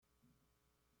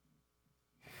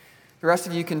The rest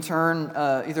of you can turn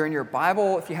either in your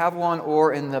Bible, if you have one,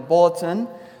 or in the bulletin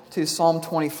to Psalm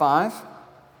 25.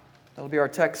 That'll be our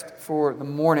text for the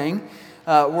morning.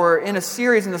 We're in a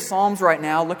series in the Psalms right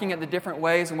now, looking at the different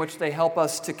ways in which they help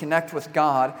us to connect with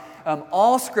God.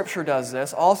 All Scripture does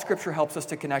this. All Scripture helps us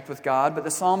to connect with God, but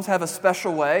the Psalms have a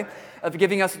special way of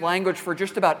giving us language for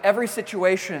just about every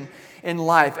situation in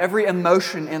life, every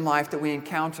emotion in life that we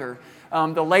encounter.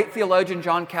 The late theologian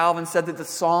John Calvin said that the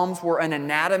Psalms were an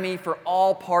anatomy for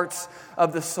all parts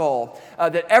of the soul.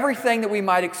 That everything that we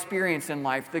might experience in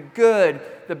life, the good,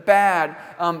 the bad,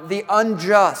 the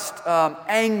unjust,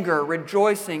 anger,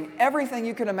 rejoicing, everything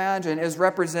you can imagine is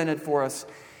represented for us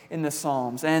in the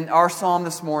Psalms. And our psalm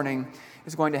this morning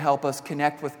is going to help us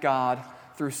connect with God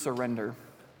through surrender.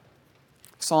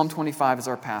 Psalm 25 is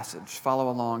our passage. Follow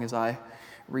along as I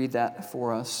read that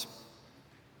for us.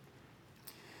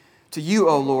 To you,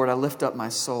 O Lord, I lift up my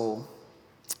soul.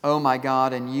 O my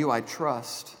God, in you I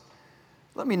trust.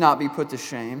 Let me not be put to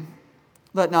shame.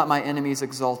 Let not my enemies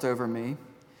exult over me.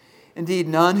 Indeed,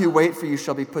 none who wait for you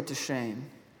shall be put to shame.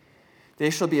 They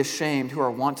shall be ashamed who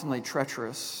are wantonly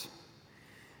treacherous.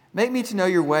 Make me to know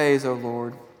your ways, O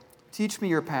Lord. Teach me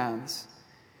your paths.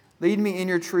 Lead me in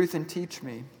your truth and teach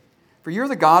me. For you are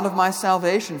the God of my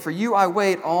salvation. For you I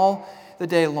wait all the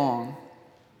day long.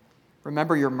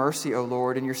 Remember your mercy, O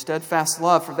Lord, and your steadfast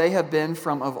love, for they have been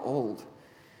from of old.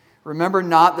 Remember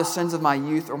not the sins of my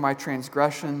youth or my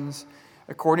transgressions.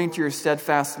 According to your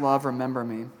steadfast love, remember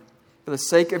me. For the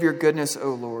sake of your goodness,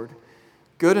 O Lord.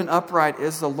 Good and upright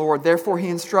is the Lord. Therefore he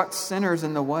instructs sinners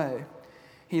in the way.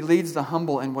 He leads the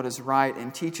humble in what is right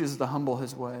and teaches the humble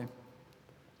his way.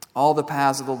 All the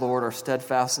paths of the Lord are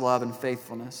steadfast love and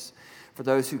faithfulness for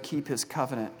those who keep his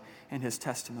covenant and his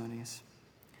testimonies.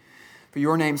 For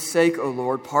your name's sake, O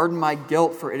Lord, pardon my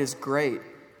guilt, for it is great.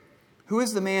 Who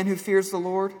is the man who fears the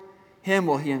Lord? Him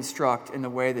will he instruct in the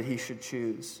way that he should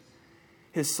choose.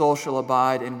 His soul shall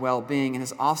abide in well-being, and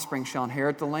his offspring shall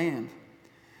inherit the land.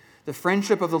 The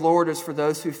friendship of the Lord is for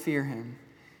those who fear him,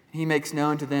 and he makes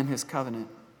known to them his covenant.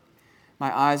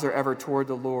 My eyes are ever toward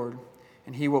the Lord,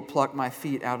 and he will pluck my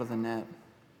feet out of the net.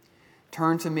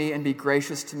 Turn to me and be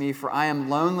gracious to me, for I am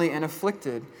lonely and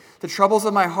afflicted. The troubles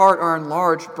of my heart are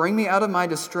enlarged. Bring me out of my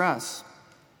distress.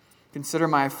 Consider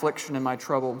my affliction and my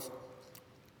troubles,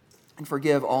 and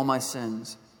forgive all my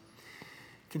sins.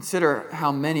 Consider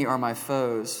how many are my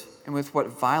foes, and with what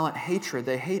violent hatred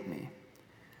they hate me.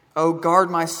 O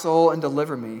guard my soul and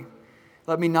deliver me.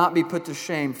 Let me not be put to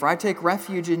shame, for I take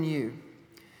refuge in you.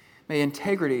 May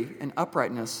integrity and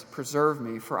uprightness preserve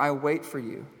me, for I wait for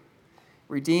you.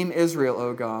 Redeem Israel,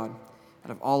 O God,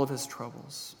 out of all of his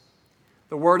troubles.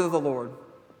 The word of the Lord.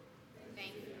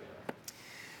 Thank you.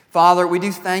 Father, we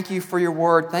do thank you for your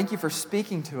word. Thank you for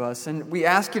speaking to us. And we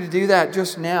ask you to do that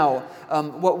just now.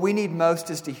 What we need most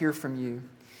is to hear from you.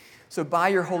 So by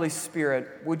your Holy Spirit,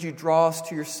 would you draw us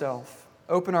to yourself?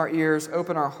 Open our ears,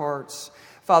 open our hearts.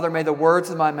 Father, may the words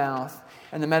of my mouth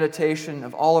and the meditation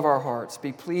of all of our hearts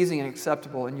be pleasing and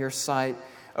acceptable in your sight,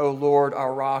 O Lord,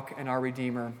 our rock and our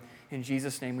Redeemer. In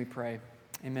Jesus' name we pray.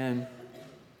 Amen.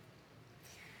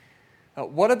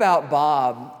 What About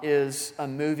Bob is a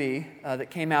movie that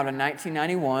came out in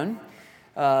 1991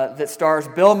 that stars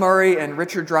Bill Murray and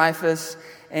Richard Dreyfuss.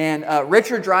 And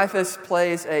Richard Dreyfuss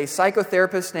plays a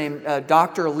psychotherapist named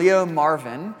Dr. Leo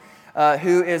Marvin,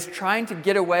 who is trying to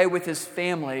get away with his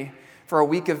family for a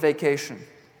week of vacation.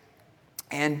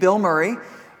 And Bill Murray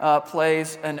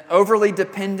plays an overly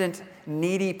dependent,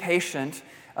 needy patient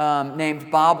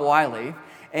named Bob Wiley.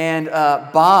 And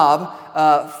Bob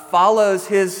follows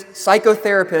his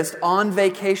psychotherapist on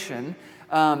vacation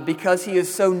because he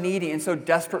is so needy and so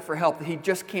desperate for help that he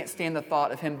just can't stand the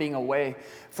thought of him being away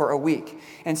for a week.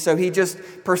 And so he just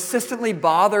persistently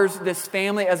bothers this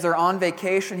family as they're on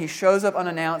vacation. He shows up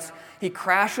unannounced. He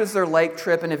crashes their lake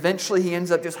trip, and eventually he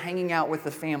ends up just hanging out with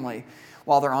the family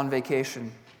while they're on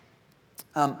vacation.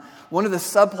 One of the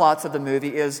subplots of the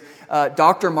movie is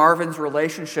Dr. Marvin's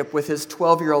relationship with his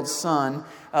 12-year-old son,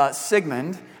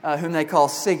 Sigmund, whom they call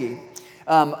Siggy.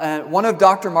 One of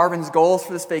Dr. Marvin's goals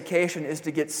for this vacation is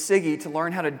to get Siggy to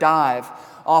learn how to dive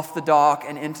off the dock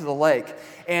and into the lake.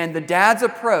 And the dad's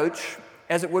approach,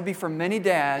 as it would be for many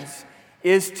dads,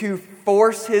 is to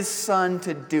force his son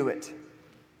to do it,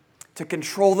 to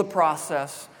control the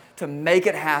process, to make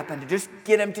it happen, to just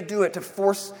get him to do it, to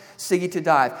force Siggy to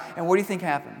dive. And what do you think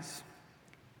happens?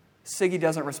 Siggy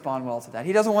doesn't respond well to that.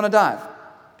 He doesn't want to dive.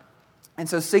 And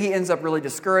so Siggy ends up really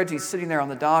discouraged. He's sitting there on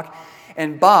the dock.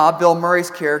 And Bob, Bill Murray's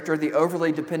character, the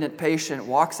overly dependent patient,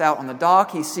 walks out on the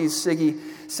dock. He sees Siggy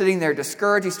sitting there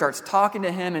discouraged. He starts talking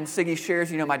to him, and Siggy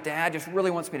shares, my dad just really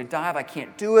wants me to dive. I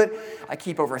can't do it. I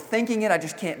keep overthinking it. I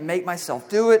just can't make myself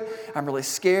do it. I'm really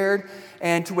scared.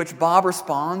 And to which Bob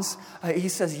responds, he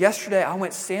says, yesterday I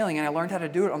went sailing and I learned how to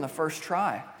do it on the first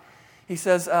try. He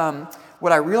says,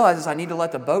 what I realize is I need to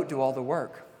let the boat do all the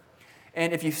work.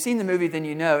 And if you've seen the movie, then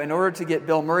you know, in order to get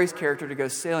Bill Murray's character to go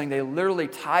sailing, they literally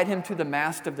tied him to the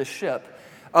mast of the ship.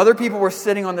 Other people were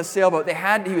sitting on the sailboat.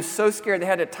 He was so scared, they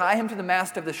had to tie him to the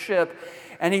mast of the ship.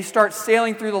 And he starts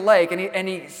sailing through the lake. And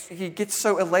he gets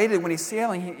so elated when he's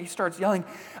sailing, he starts yelling,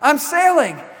 I'm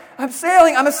sailing! I'm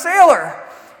sailing! I'm a sailor!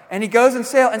 And he goes and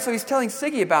sails. And so he's telling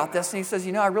Siggy about this. And he says,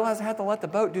 I realized I had to let the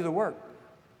boat do the work.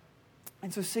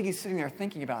 And so Siggy's sitting there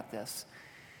thinking about this.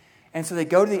 And so they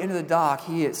go to the end of the dock,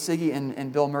 Siggy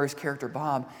and Bill Murray's character,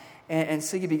 Bob, and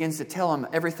Siggy begins to tell him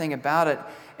everything about it.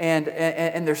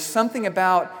 And there's something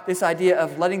about this idea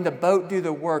of letting the boat do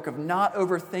the work, of not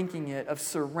overthinking it, of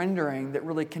surrendering, that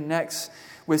really connects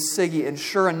with Siggy. And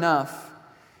sure enough,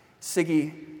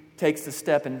 Siggy takes the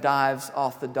step and dives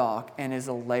off the dock and is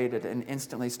elated and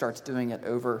instantly starts doing it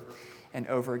over and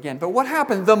over again. But what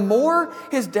happened? The more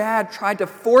his dad tried to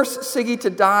force Siggy to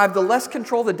dive, the less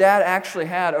control the dad actually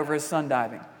had over his son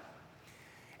diving.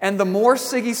 And the more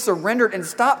Siggy surrendered and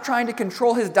stopped trying to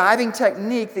control his diving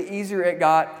technique, the easier it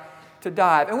got to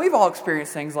dive. And we've all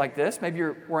experienced things like this. Maybe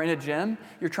we're in a gym,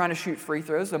 you're trying to shoot free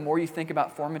throws. The more you think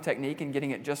about form and technique and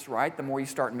getting it just right, the more you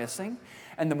start missing.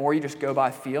 And the more you just go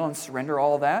by feel and surrender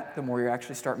all of that, the more you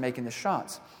actually start making the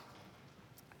shots.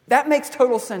 That makes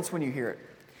total sense when you hear it.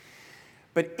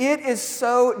 But it is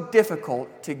so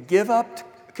difficult to give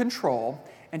up control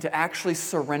and to actually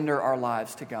surrender our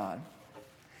lives to God.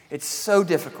 It's so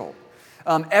difficult.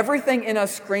 Everything in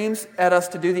us screams at us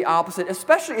to do the opposite,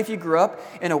 especially if you grew up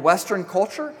in a Western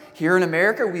culture. Here in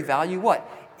America, we value what?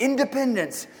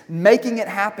 Independence, making it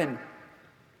happen,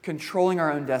 controlling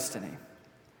our own destiny,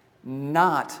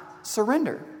 not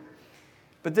surrender.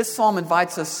 But this psalm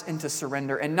invites us into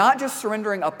surrender, and not just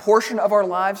surrendering a portion of our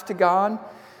lives to God,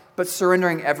 but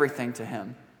surrendering everything to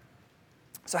Him.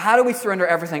 So how do we surrender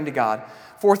everything to God?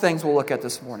 4 things we'll look at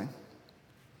this morning.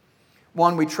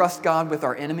 1, we trust God with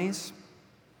our enemies.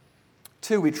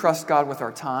 2, we trust God with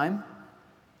our time.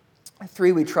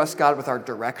 3, we trust God with our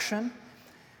direction.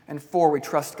 And 4, we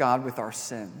trust God with our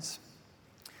sins.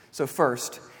 So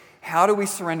first, how do we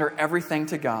surrender everything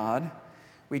to God?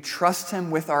 We trust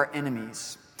Him with our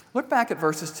enemies. Look back at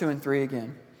verses 2 and 3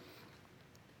 again.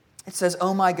 It says,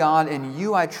 "O my God, in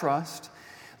you I trust.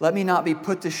 Let me not be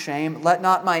put to shame. Let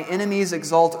not my enemies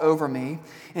exult over me.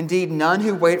 Indeed, none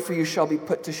who wait for you shall be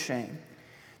put to shame.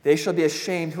 They shall be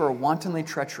ashamed who are wantonly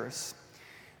treacherous."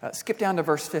 Skip down to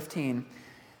verse 15.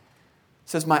 It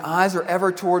says, "My eyes are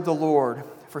ever toward the Lord,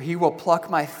 for He will pluck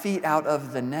my feet out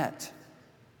of the net."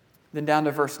 Then down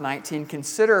to verse 19,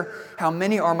 "Consider how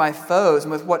many are my foes,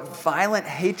 and with what violent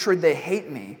hatred they hate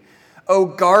me. O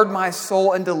guard my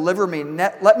soul and deliver me.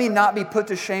 Let me not be put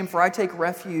to shame, for I take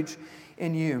refuge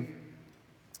in you."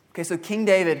 Okay, so King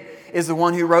David is the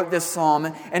one who wrote this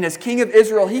psalm. And as king of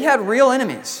Israel, he had real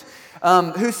enemies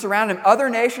who surrounded him. Other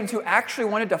nations who actually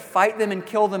wanted to fight them and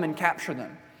kill them and capture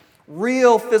them.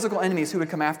 Real physical enemies who would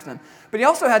come after them. But he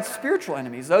also had spiritual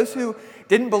enemies. Those who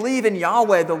didn't believe in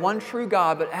Yahweh, the one true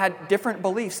God, but had different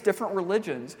beliefs, different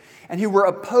religions. And who were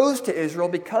opposed to Israel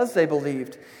because they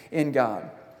believed in God.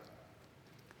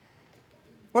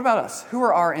 What about us? Who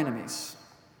are our enemies?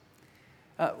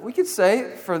 We could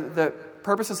say, for the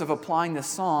purposes of applying this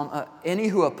psalm, any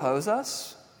who oppose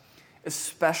us,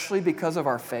 especially because of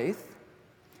our faith.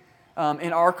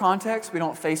 In our context, we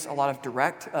don't face a lot of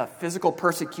direct physical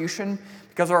persecution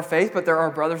because of our faith, but there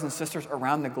are brothers and sisters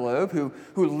around the globe who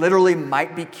literally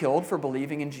might be killed for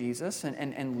believing in Jesus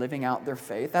and living out their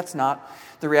faith. That's not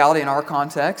the reality in our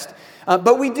context.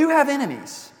 But we do have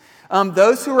enemies.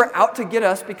 Those who are out to get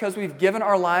us because we've given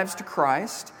our lives to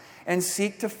Christ and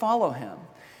seek to follow Him.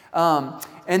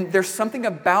 And there's something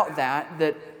about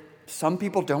that some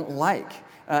people don't like.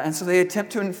 And so they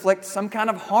attempt to inflict some kind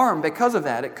of harm because of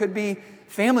that. It could be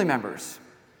family members,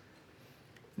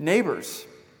 neighbors,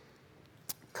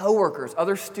 coworkers,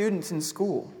 other students in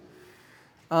school.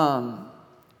 There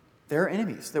are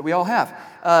enemies that we all have.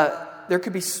 There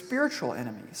could be spiritual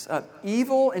enemies,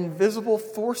 evil, invisible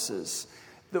forces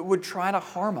that would try to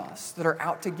harm us, that are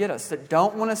out to get us, that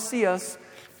don't want to see us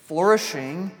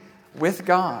flourishing with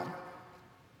God.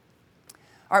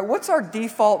 All right, what's our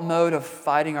default mode of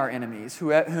fighting our enemies,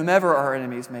 whomever our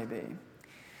enemies may be?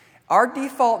 Our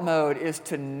default mode is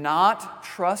to not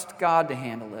trust God to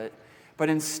handle it, but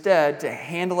instead to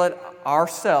handle it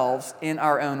ourselves in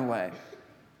our own way,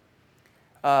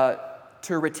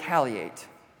 to retaliate,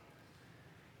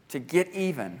 to get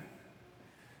even,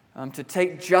 to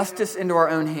take justice into our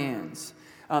own hands.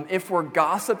 If we're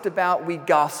gossiped about, we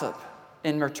gossip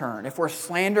in return. If we're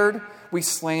slandered, we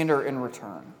slander in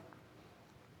return.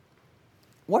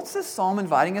 What's this psalm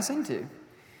inviting us into?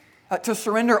 To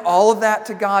surrender all of that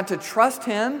to God, to trust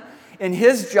Him in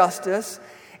His justice,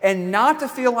 and not to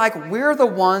feel like we're the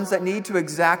ones that need to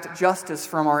exact justice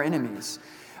from our enemies.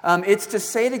 It's to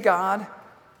say to God,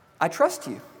 I trust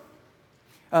you.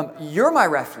 You're my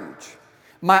refuge.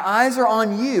 My eyes are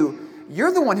on you.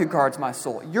 You're the one who guards my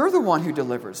soul. You're the one who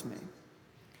delivers me.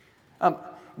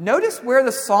 Notice where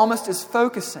the psalmist is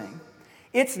focusing.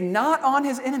 It's not on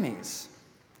his enemies.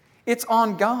 It's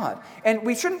on God. And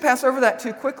we shouldn't pass over that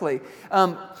too quickly.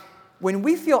 When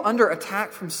we feel under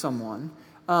attack from someone,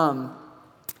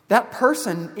 that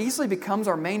person easily becomes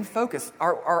our main focus.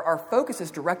 Our focus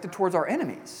is directed towards our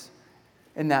enemies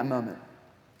in that moment.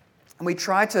 And we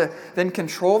try to then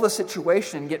control the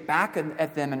situation, get back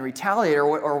at them and retaliate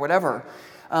or whatever.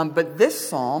 But this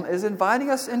psalm is inviting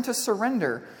us into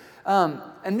surrender.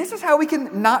 And this is how we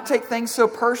can not take things so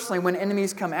personally when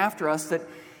enemies come after us, that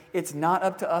it's not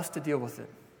up to us to deal with it.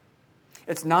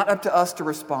 It's not up to us to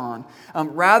respond.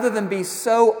 Rather than be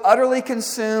so utterly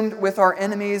consumed with our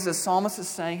enemies, the psalmist is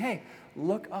saying, hey,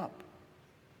 look up.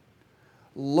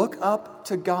 Look up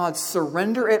to God.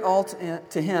 Surrender it all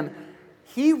to Him.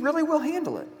 He really will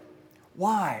handle it.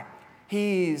 Why?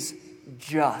 He's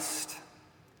just.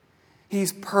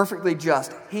 He's perfectly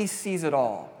just. He sees it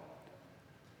all.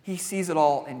 He sees it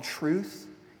all in truth.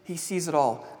 He sees it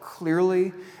all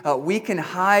clearly. We can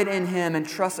hide in Him and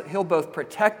trust that He'll both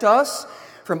protect us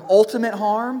from ultimate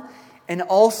harm and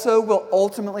also will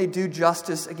ultimately do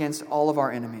justice against all of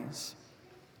our enemies.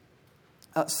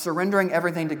 Surrendering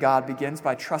everything to God begins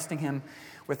by trusting Him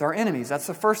with our enemies. That's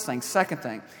the first thing. Second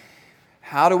thing,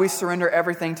 how do we surrender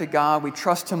everything to God? We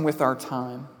trust Him with our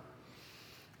time.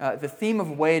 The theme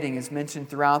of waiting is mentioned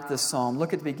throughout this psalm.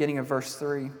 Look at the beginning of verse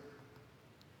 3.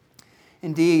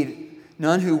 Indeed,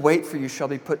 none who wait for you shall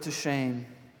be put to shame.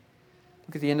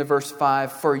 Look at the end of verse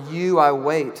 5. For you I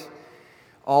wait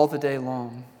all the day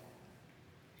long.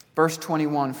 Verse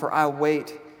 21. For I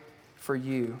wait for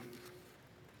you.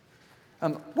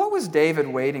 What was David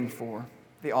waiting for,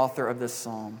 the author of this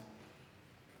psalm?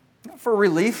 For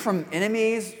relief from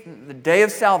enemies, the day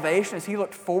of salvation, as he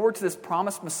looked forward to this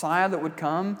promised Messiah that would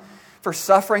come, for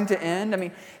suffering to end. I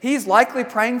mean, he's likely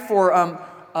praying for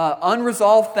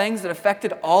unresolved things that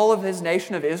affected all of his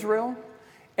nation of Israel.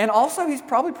 And also he's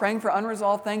probably praying for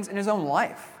unresolved things in his own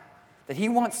life that he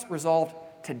wants resolved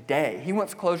today. He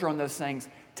wants closure on those things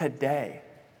today.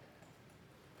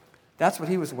 That's what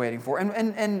he was waiting for.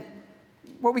 And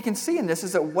what we can see in this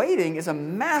is that waiting is a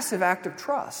massive act of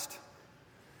trust.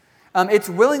 It's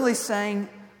willingly saying,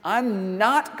 I'm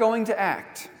not going to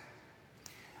act.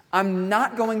 I'm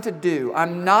not going to do.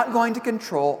 I'm not going to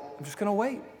control. I'm just going to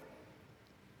wait.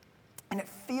 And it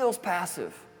feels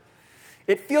passive.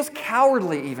 It feels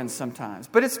cowardly even sometimes.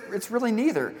 But it's really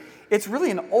neither. It's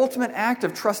really an ultimate act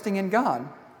of trusting in God.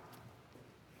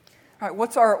 All right,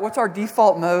 what's our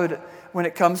default mode when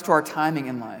it comes to our timing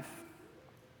in life?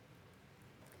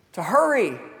 To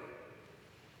hurry.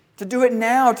 To do it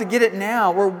now, to get it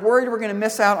now. We're worried we're going to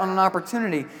miss out on an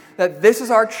opportunity. That this is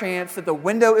our chance, that the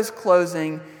window is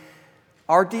closing.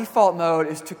 Our default mode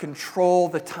is to control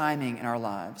the timing in our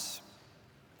lives.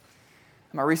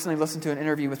 I recently listened to an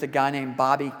interview with a guy named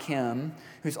Bobby Kim,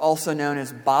 who's also known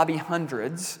as Bobby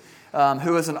Hundreds,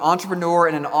 who is an entrepreneur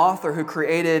and an author who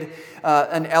created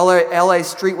an LA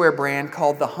streetwear brand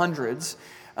called The Hundreds.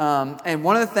 And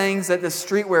one of the things that this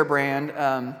streetwear brand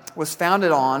was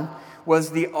founded on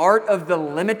was the art of the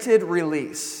limited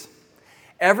release.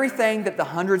 Everything that The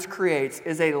Hundreds creates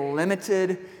is a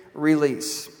limited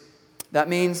release. That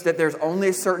means that there's only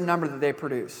a certain number that they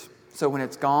produce. So when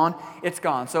it's gone, it's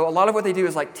gone. So a lot of what they do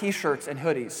is like t-shirts and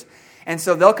hoodies. And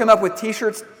so they'll come up with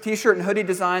t-shirt and hoodie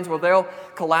designs where they'll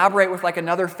collaborate with like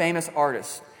another famous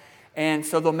artist. And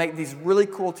so they'll make these really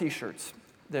cool t-shirts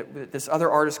that this other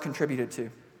artist contributed to.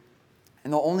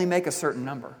 And they'll only make a certain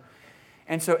number.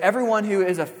 And so everyone who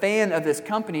is a fan of this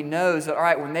company knows that, all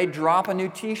right, when they drop a new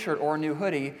t-shirt or a new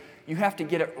hoodie, you have to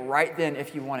get it right then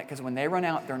if you want it. Because when they run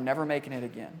out, they're never making it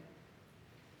again.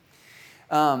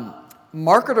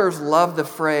 Marketers love the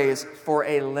phrase, for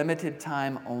a limited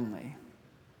time only.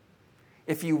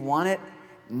 If you want it,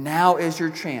 now is your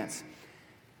chance.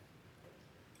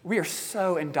 We are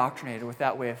so indoctrinated with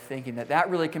that way of thinking that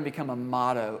really can become a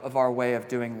motto of our way of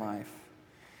doing life.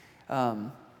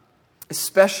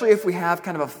 especially if we have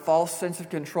kind of a false sense of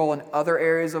control in other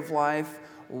areas of life,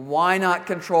 why not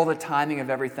control the timing of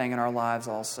everything in our lives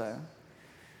also?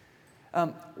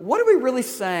 What are we really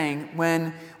saying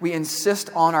when we insist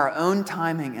on our own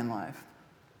timing in life?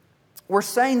 We're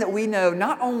saying that we know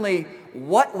not only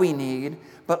what we need,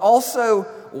 but also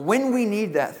when we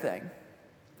need that thing,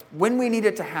 when we need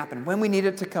it to happen, when we need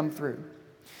it to come through.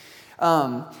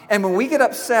 And when we get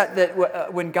upset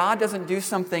that when God doesn't do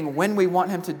something when we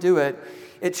want Him to do it,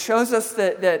 it shows us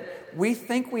that we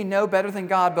think we know better than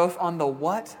God both on the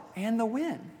what and the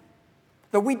when.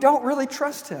 That we don't really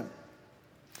trust Him.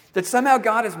 That somehow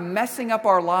God is messing up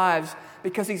our lives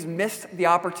because He's missed the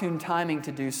opportune timing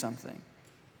to do something.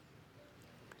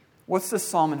 What's this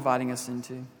psalm inviting us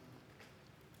into?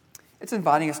 It's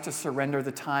inviting us to surrender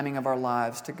the timing of our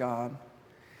lives to God.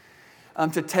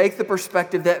 To take the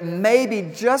perspective that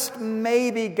maybe, just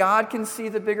maybe, God can see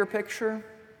the bigger picture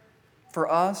for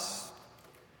us,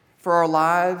 for our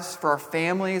lives, for our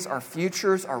families, our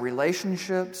futures, our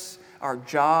relationships, our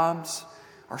jobs,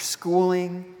 our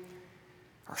schooling,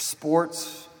 our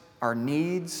sports, our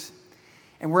needs.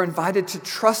 And we're invited to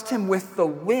trust Him with the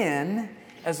when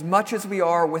as much as we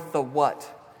are with the what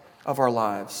of our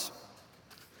lives.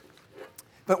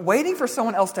 But waiting for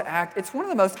someone else to act, it's one of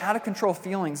the most out-of-control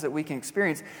feelings that we can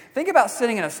experience. Think about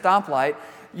sitting in a stoplight.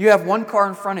 You have one car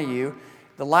in front of you.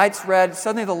 The light's red.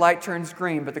 Suddenly the light turns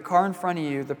green, but the car in front of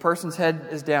you, the person's head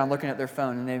is down looking at their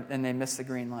phone, and they miss the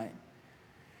green light.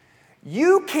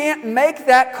 You can't make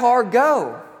that car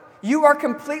go. You are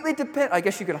completely dependent. I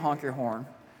guess you could honk your horn.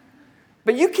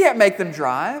 But you can't make them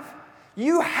drive.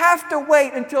 You have to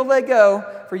wait until they go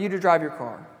for you to drive your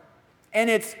car. And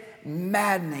it's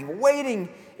maddening. Waiting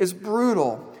is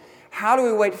brutal. How do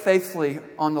we wait faithfully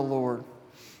on the Lord?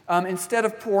 Instead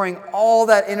of pouring all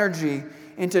that energy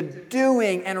into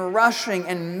doing and rushing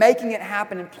and making it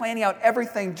happen and planning out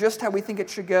everything just how we think it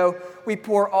should go, we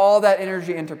pour all that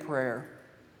energy into prayer.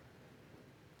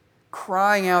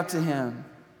 Crying out to Him.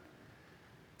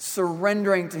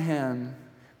 Surrendering to Him.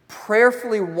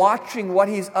 Prayerfully watching what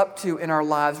He's up to in our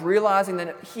lives, realizing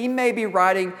that He may be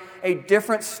writing a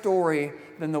different story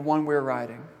than the one we're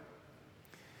writing.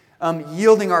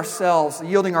 Yielding ourselves,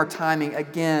 yielding our timing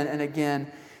again and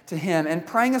again to Him. And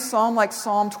praying a psalm like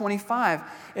Psalm 25,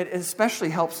 it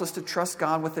especially helps us to trust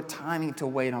God with the timing to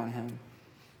wait on Him.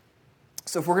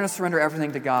 So if we're going to surrender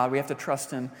everything to God, we have to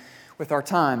trust Him with our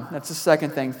time. That's the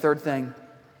second thing. Third thing,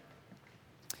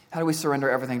 how do we surrender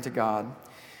everything to God?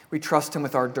 We trust Him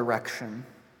with our direction.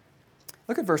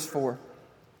 Look at verse 4.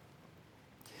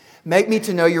 Make me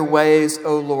to know your ways,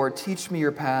 O Lord. Teach me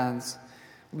your paths.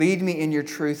 Lead me in your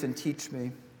truth and teach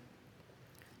me.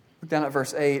 Look down at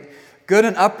verse 8. Good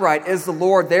and upright is the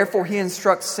Lord. Therefore He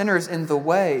instructs sinners in the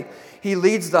way. He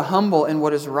leads the humble in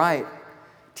what is right.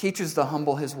 Teaches the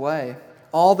humble His way.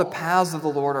 All the paths of the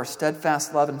Lord are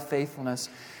steadfast love and faithfulness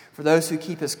for those who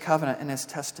keep His covenant and His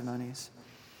testimonies.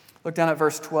 Look down at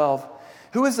verse 12.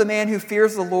 Who is the man who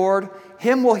fears the Lord?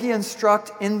 Him will He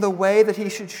instruct in the way that he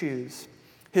should choose.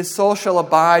 His soul shall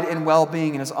abide in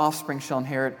well-being, and his offspring shall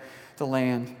inherit the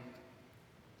land.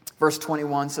 Verse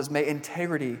 21 says, may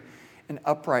integrity and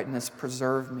uprightness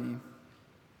preserve me.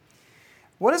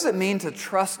 What does it mean to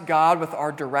trust God with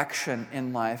our direction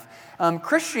in life?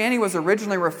 Christianity was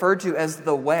originally referred to as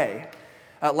the way,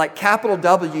 like capital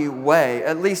W, way,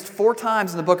 at least 4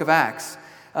 times in the book of Acts.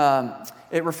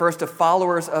 It refers to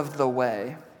followers of the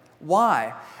way.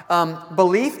 Why?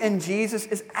 Belief in Jesus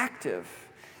is active.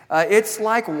 It's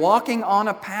like walking on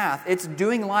a path. It's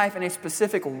doing life in a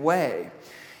specific way.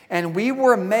 And we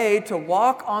were made to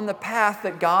walk on the path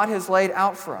that God has laid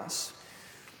out for us.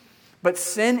 But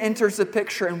sin enters the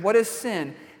picture. And what is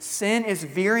sin? Sin is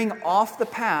veering off the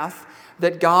path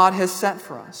that God has set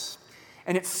for us.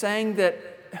 And it's saying that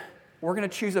we're going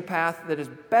to choose a path that is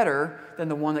better than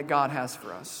the one that God has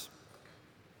for us.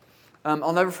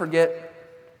 I'll never forget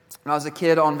when I was a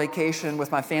kid on vacation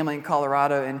with my family in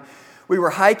Colorado, and we were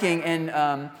hiking,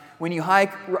 and when you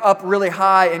hike up really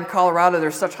high in Colorado,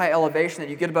 there's such high elevation that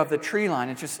you get above the tree line.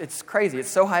 It's crazy.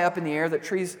 It's so high up in the air that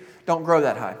trees don't grow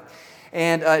that high.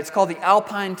 And it's called the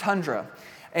Alpine Tundra.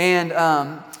 And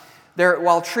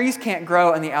while trees can't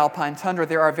grow in the Alpine Tundra,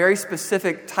 there are very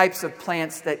specific types of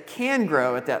plants that can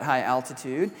grow at that high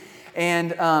altitude.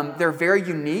 And they're very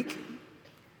unique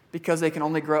because they can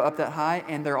only grow up that high,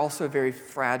 and they're also very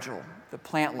fragile, the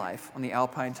plant life on the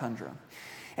Alpine Tundra.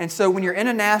 And so when you're in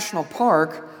a national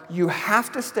park, you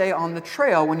have to stay on the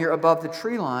trail when you're above the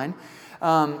tree line,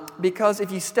 because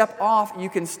if you step off, you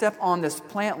can step on this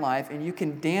plant life and you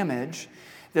can damage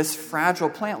this fragile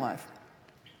plant life.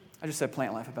 I just said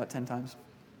plant life about 10 times.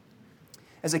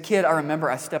 As a kid, I remember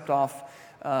I stepped off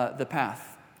the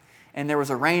path, and there was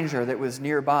a ranger that was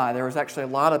nearby. There was actually a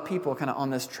lot of people kind of on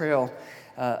this trail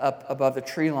up above the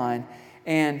tree line,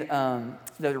 and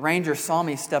the ranger saw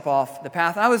me step off the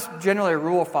path. I was generally a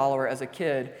rule follower as a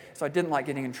kid, so I didn't like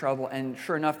getting in trouble, and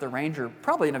sure enough, the ranger,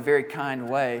 probably in a very kind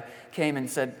way, came and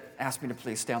asked me to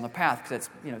please stay on the path, because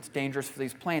it's dangerous for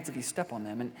these plants if you step on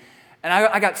them. And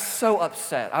I got so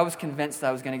upset. I was convinced that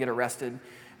I was going to get arrested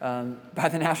by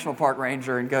the National Park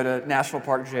Ranger and go to National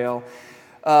Park Jail.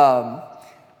 But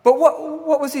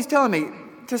what was he telling me?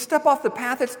 To step off the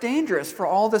path, it's dangerous for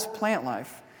all this plant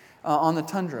life on the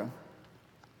tundra.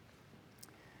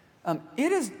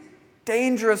 It is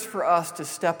dangerous for us to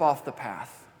step off the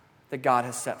path that God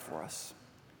has set for us.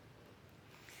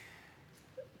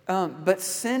 But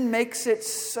sin makes it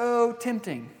so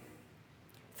tempting,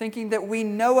 thinking that we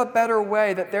know a better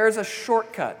way, that there's a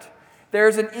shortcut,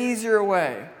 there's an easier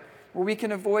way where we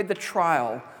can avoid the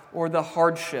trial or the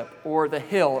hardship or the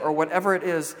hill or whatever it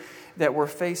is that we're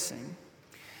facing.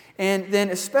 And then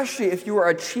especially if you are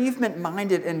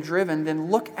achievement-minded and driven,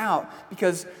 then look out,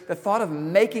 because the thought of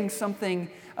making something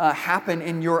happen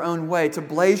in your own way, to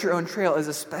blaze your own trail, is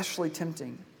especially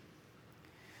tempting.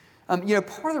 Part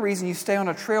of the reason you stay on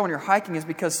a trail when you're hiking is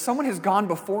because someone has gone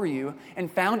before you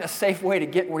and found a safe way to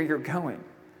get where you're going.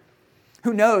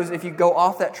 Who knows if you go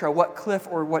off that trail, what cliff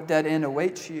or what dead end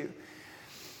awaits you.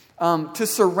 To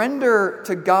surrender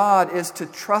to God is to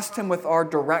trust Him with our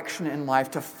direction in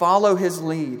life, to follow His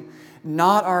lead,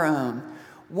 not our own.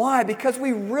 Why? Because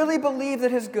we really believe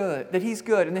that He's good,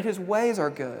 and that His ways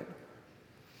are good.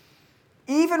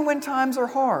 Even when times are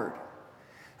hard.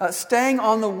 Staying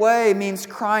on the way means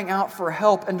crying out for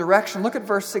help and direction. Look at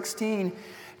verse 16.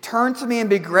 Turn to me and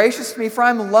be gracious to me, for I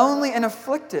am lonely and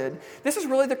afflicted. This is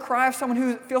really the cry of someone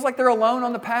who feels like they're alone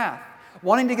on the path,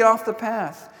 wanting to get off the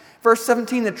path. Verse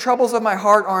 17, the troubles of my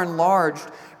heart are enlarged.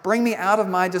 Bring me out of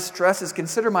my distresses.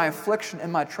 Consider my affliction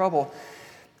and my trouble.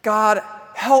 God,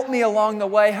 help me along the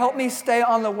way. Help me stay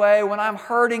on the way. When I'm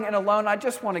hurting and alone, I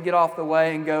just want to get off the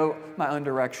way and go my own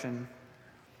direction.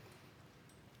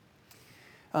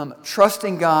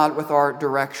 Trusting God with our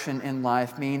direction in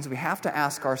life means we have to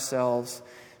ask ourselves,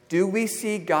 do we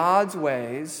see God's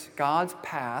ways, God's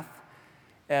path,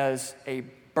 as a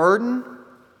burden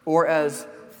or as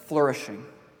flourishing?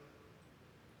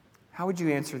 How would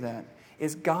you answer that?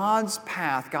 Is God's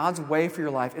path, God's way for your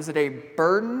life, is it a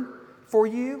burden for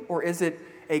you, or is it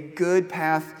a good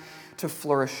path to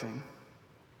flourishing?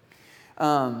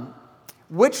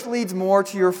 Which leads more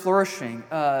to your flourishing?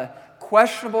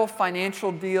 Questionable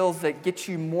financial deals that get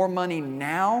you more money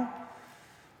now,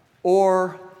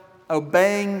 or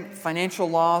obeying financial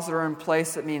laws that are in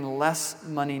place that mean less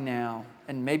money now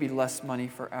and maybe less money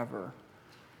forever?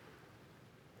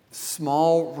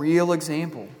 Small, real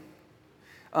example.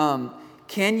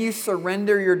 Can you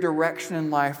surrender your direction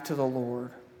in life to the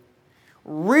Lord?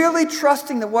 Really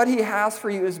trusting that what He has for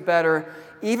you is better,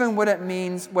 even when it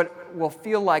means what will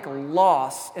feel like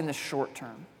loss in the short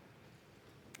term.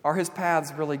 Are His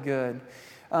paths really good?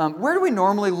 Where do we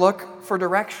normally look for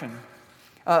direction?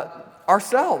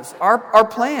 Ourselves, our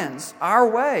plans, our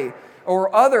way,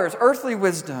 or others, earthly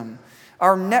wisdom,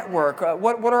 our network.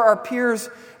 What are our peers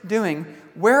doing?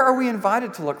 Where are we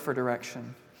invited to look for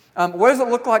direction? What does it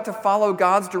look like to follow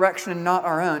God's direction and not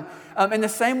our own? In the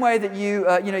same way that you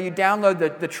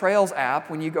download the Trails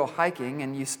app when you go hiking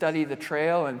and you study the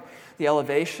trail and the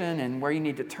elevation and where you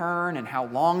need to turn and how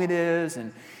long it is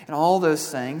and all those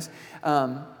things,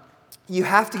 you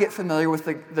have to get familiar with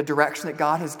the direction that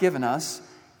God has given us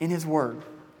in His Word.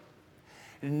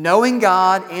 Knowing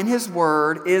God in His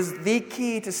Word is the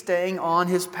key to staying on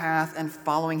His path and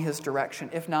following His direction.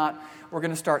 If not, we're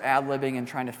going to start ad-libbing and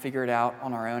trying to figure it out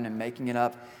on our own and making it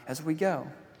up as we go.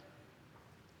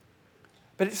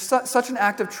 But it's such an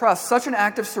act of trust, such an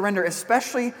act of surrender,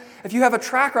 especially if you have a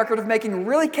track record of making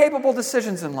really capable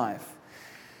decisions in life.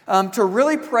 To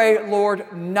really pray,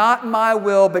 Lord, not my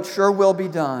will, but your will be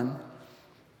done.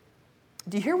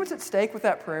 Do you hear what's at stake with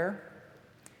that prayer?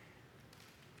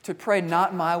 To pray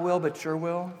not my will, but your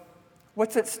will.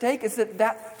 What's at stake is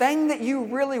that thing that you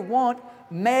really want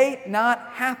may not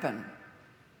happen.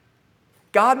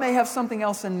 God may have something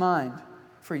else in mind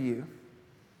for you.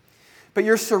 But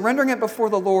you're surrendering it before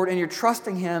the Lord and you're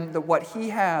trusting Him that what He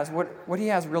has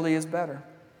really is better.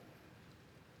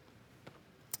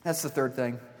 That's the third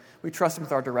thing. We trust Him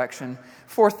with our direction.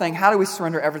 Fourth thing, how do we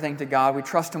surrender everything to God? We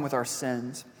trust Him with our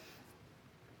sins.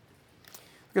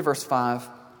 Look at verse 5.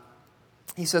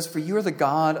 He says, "For you are the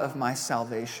God of my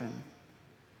salvation.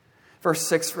 Verse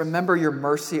 6, remember your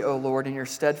mercy, O Lord, and your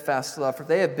steadfast love, for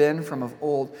they have been from of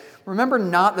old. Remember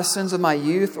not the sins of my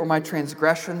youth or my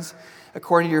transgressions.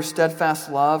 According to your steadfast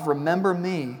love, remember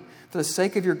me for the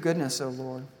sake of your goodness, O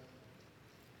Lord.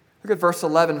 Look at verse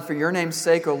 11. For your name's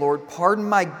sake, O Lord, pardon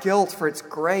my guilt, for it's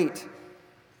great.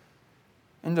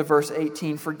 Into verse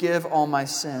 18, forgive all my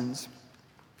sins.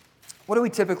 What do we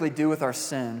typically do with our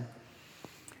sin?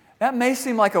 That may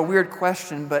seem like a weird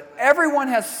question, but everyone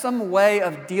has some way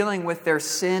of dealing with their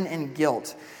sin and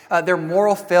guilt, their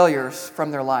moral failures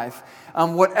from their life.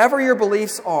 Whatever your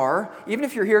beliefs are, even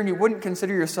if you're here and you wouldn't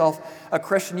consider yourself a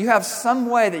Christian, you have some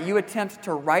way that you attempt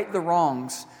to right the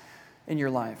wrongs in your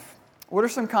life. What are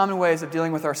some common ways of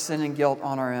dealing with our sin and guilt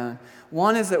on our own?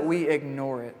 One is that we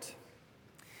ignore it.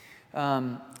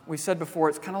 We said before,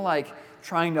 it's kind of like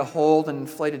trying to hold an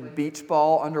inflated beach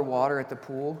ball underwater at the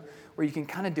pool, where you can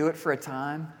kind of do it for a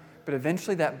time, but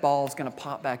eventually that ball is going to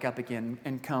pop back up again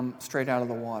and come straight out of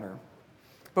the water.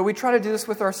 But we try to do this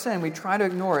with our sin. We try to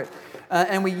ignore it.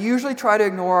 And we usually try to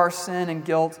ignore our sin and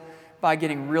guilt by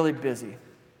getting really busy.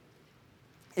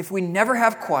 If we never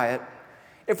have quiet,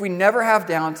 if we never have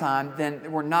downtime,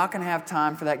 then we're not going to have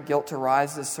time for that guilt to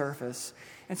rise to the surface.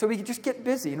 And so we just get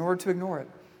busy in order to ignore it.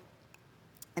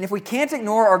 And if we can't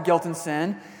ignore our guilt and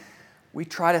sin, we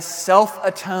try to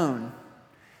self-atone.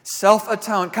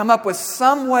 Self-atone. Come up with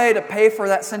some way to pay for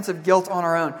that sense of guilt on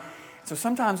our own. So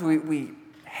sometimes we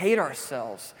hate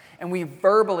ourselves and we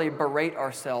verbally berate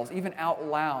ourselves, even out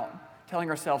loud, telling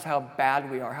ourselves how bad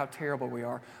we are, how terrible we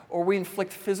are. Or we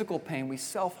inflict physical pain. We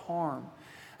self-harm.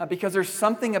 Because there's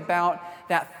something about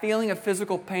that feeling of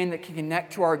physical pain that can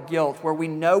connect to our guilt, where we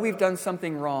know we've done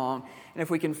something wrong, and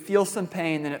if we can feel some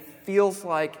pain, then it feels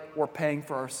like we're paying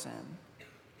for our sin.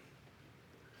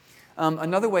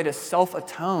 Another way to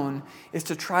self-atone is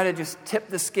to try to just tip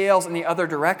the scales in the other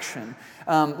direction.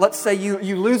 Let's say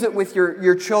you lose it with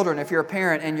your children, if you're a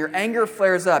parent, and your anger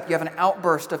flares up. You have an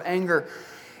outburst of anger,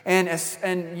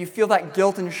 and you feel that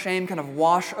guilt and shame kind of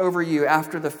wash over you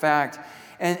after the fact.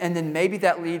 And then maybe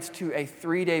that leads to a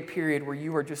 3-day period where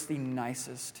you are just the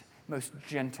nicest, most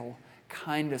gentle,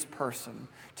 kindest person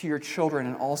to your children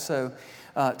and also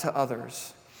to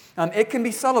others. It can be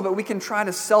subtle, but we can try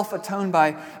to self-atone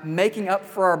by making up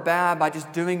for our bad by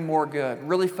just doing more good,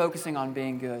 really focusing on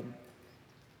being good.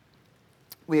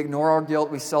 We ignore our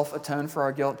guilt, we self-atone for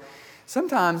our guilt.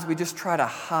 Sometimes we just try to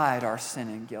hide our sin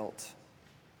and guilt.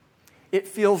 It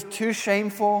feels too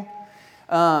shameful.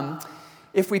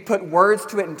 If we put words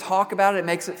to it and talk about it, it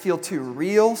makes it feel too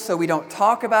real. So we don't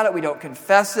talk about it, we don't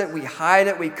confess it, we hide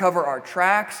it, we cover our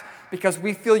tracks because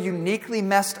we feel uniquely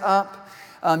messed up,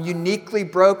 uniquely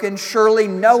broken. Surely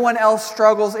no one else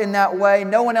struggles in that way.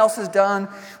 No one else has done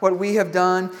what we have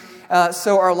done.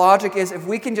 So our logic is, if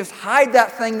we can just hide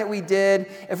that thing that we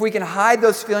did, if we can hide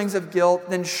those feelings of guilt,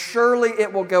 then surely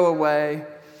it will go away.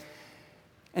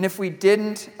 And if we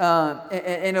didn't,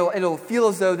 it'll feel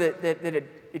as though that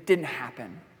it didn't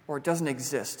happen, or it doesn't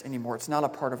exist anymore. It's not a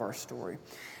part of our story.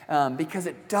 Because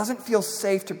it doesn't feel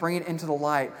safe to bring it into the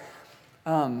light.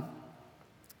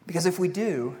 Because if we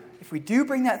do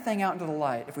bring that thing out into the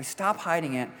light, if we stop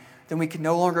hiding it, then we can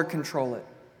no longer control it.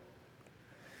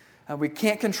 We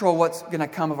can't control what's going to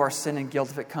come of our sin and guilt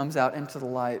if it comes out into the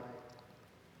light.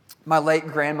 My late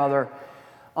grandmother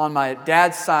on my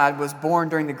dad's side was born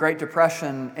during the Great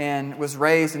Depression and was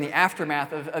raised in the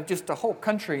aftermath of just a whole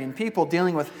country and people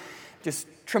dealing with just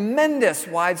tremendous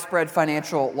widespread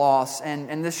financial loss.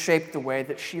 And this shaped the way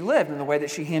that she lived and the way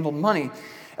that she handled money.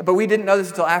 But we didn't know this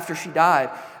until after she died.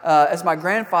 As my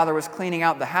grandfather was cleaning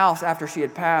out the house after she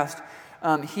had passed,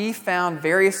 he found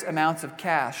various amounts of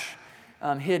cash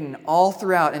hidden all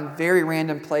throughout in very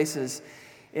random places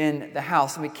in the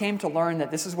house. And we came to learn that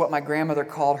this is what my grandmother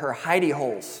called her hidey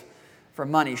holes for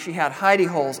money. She had hidey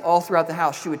holes all throughout the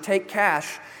house. She would take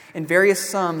cash in various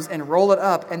sums and roll it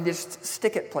up and just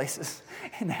stick it places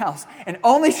in the house. And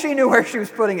only she knew where she was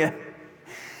putting it.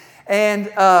 And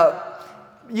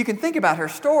you can think about her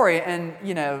story and,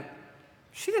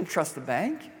 she didn't trust the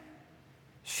bank.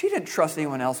 She didn't trust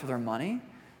anyone else with her money.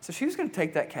 So she was going to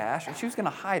take that cash and she was going to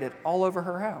hide it all over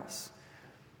her house.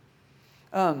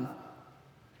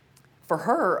 For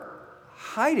her,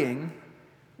 hiding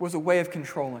was a way of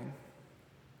controlling.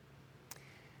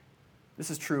 This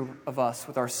is true of us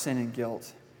with our sin and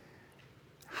guilt.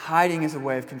 Hiding is a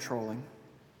way of controlling.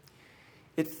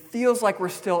 It feels like we're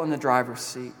still in the driver's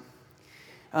seat.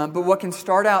 But what can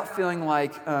start out feeling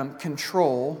like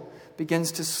control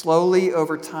begins to slowly,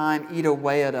 over time, eat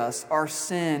away at us. Our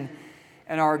sin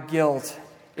and our guilt,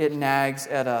 it nags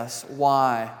at us.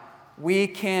 Why? We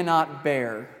cannot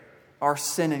bear our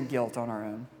sin and guilt on our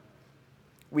own.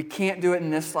 We can't do it in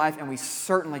this life, and we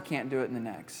certainly can't do it in the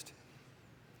next.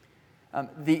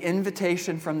 The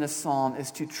invitation from this psalm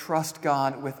is to trust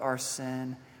God with our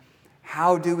sin.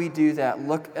 How do we do that?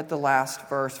 Look at the last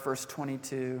verse, verse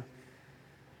 22.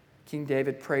 King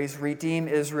David prays, "Redeem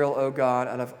Israel, O God,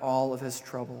 out of all of his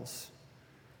troubles."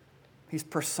 He's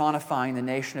personifying the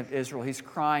nation of Israel. He's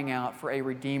crying out for a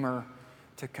Redeemer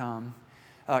to come.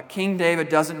 King David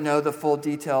doesn't know the full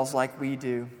details like we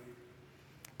do,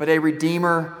 but a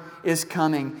Redeemer is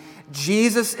coming.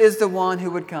 Jesus is the one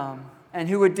who would come and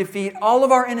who would defeat all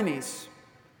of our enemies.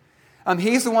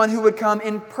 He's the one who would come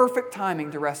in perfect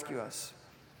timing to rescue us.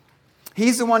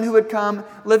 He's the one who would come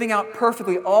living out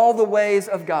perfectly all the ways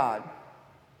of God.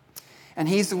 And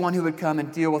He's the one who would come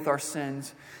and deal with our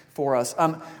sins for us.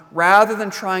 Rather than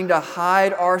trying to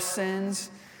hide our sins,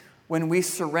 when we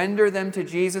surrender them to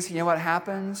Jesus, you know what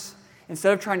happens?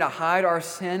 Instead of trying to hide our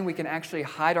sin, we can actually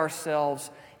hide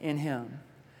ourselves in Him.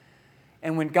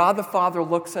 And when God the Father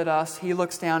looks at us, He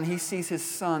looks down, He sees His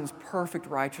Son's perfect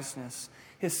righteousness,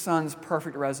 His Son's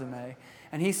perfect resume.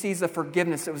 And He sees the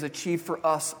forgiveness that was achieved for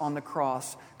us on the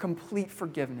cross. Complete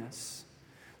forgiveness.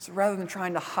 So rather than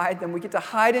trying to hide them, we get to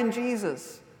hide in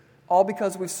Jesus. All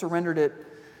because we've surrendered it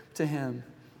to Him.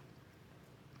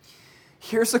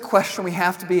 Here's the question we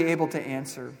have to be able to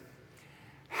answer.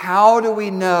 How do we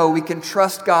know we can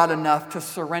trust God enough to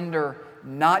surrender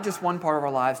not just one part of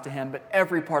our lives to Him, but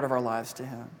every part of our lives to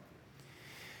Him?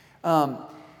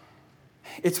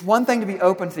 It's one thing to be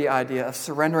open to the idea of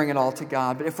surrendering it all to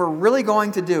God, but if we're really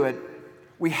going to do it,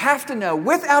 we have to know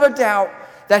without a doubt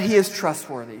that He is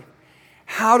trustworthy.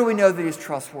 How do we know that He is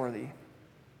trustworthy?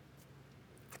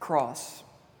 The cross.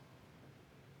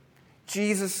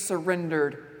 Jesus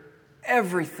surrendered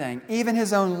everything, even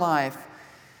His own life,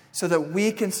 so that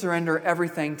we can surrender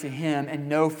everything to Him and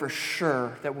know for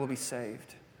sure that we'll be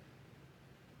saved.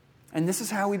 And this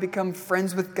is how we become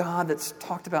friends with God that's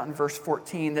talked about in verse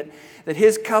 14, that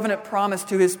His covenant promise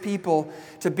to His people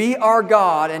to be our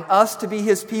God and us to be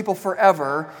His people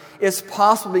forever is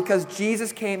possible because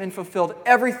Jesus came and fulfilled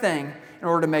everything in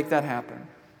order to make that happen.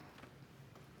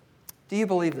 Do you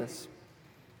believe this?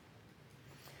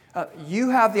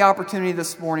 You have the opportunity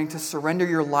this morning to surrender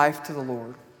your life to the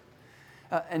Lord.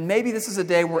 And maybe this is a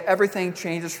day where everything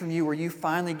changes from you, where you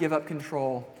finally give up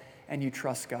control and you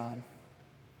trust God.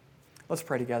 Let's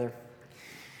pray together.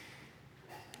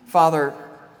 Father,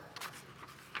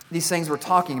 these things we're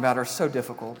talking about are so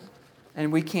difficult,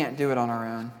 and we can't do it on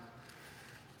our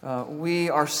own. We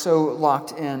are so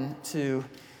locked in to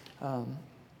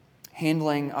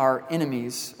handling our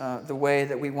enemies the way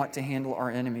that we want to handle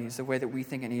our enemies, the way that we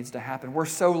think it needs to happen. We're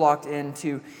so locked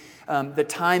into the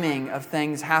timing of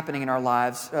things happening in our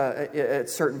lives at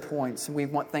certain points, and we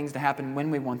want things to happen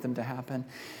when we want them to happen.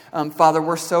 Father,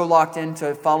 we're so locked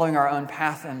into following our own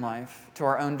path in life, to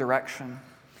our own direction.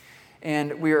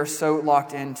 And we are so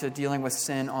locked into dealing with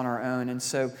sin on our own. And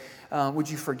so would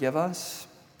you forgive us?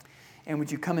 And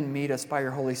would you come and meet us by your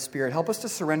Holy Spirit? Help us to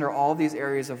surrender all these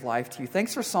areas of life to you.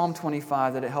 Thanks for Psalm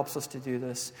 25 that it helps us to do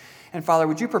this. And Father,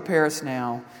 would you prepare us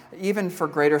now, even for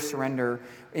greater surrender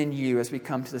in you as we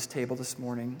come to this table this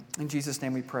morning. In Jesus'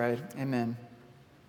 name we pray. Amen.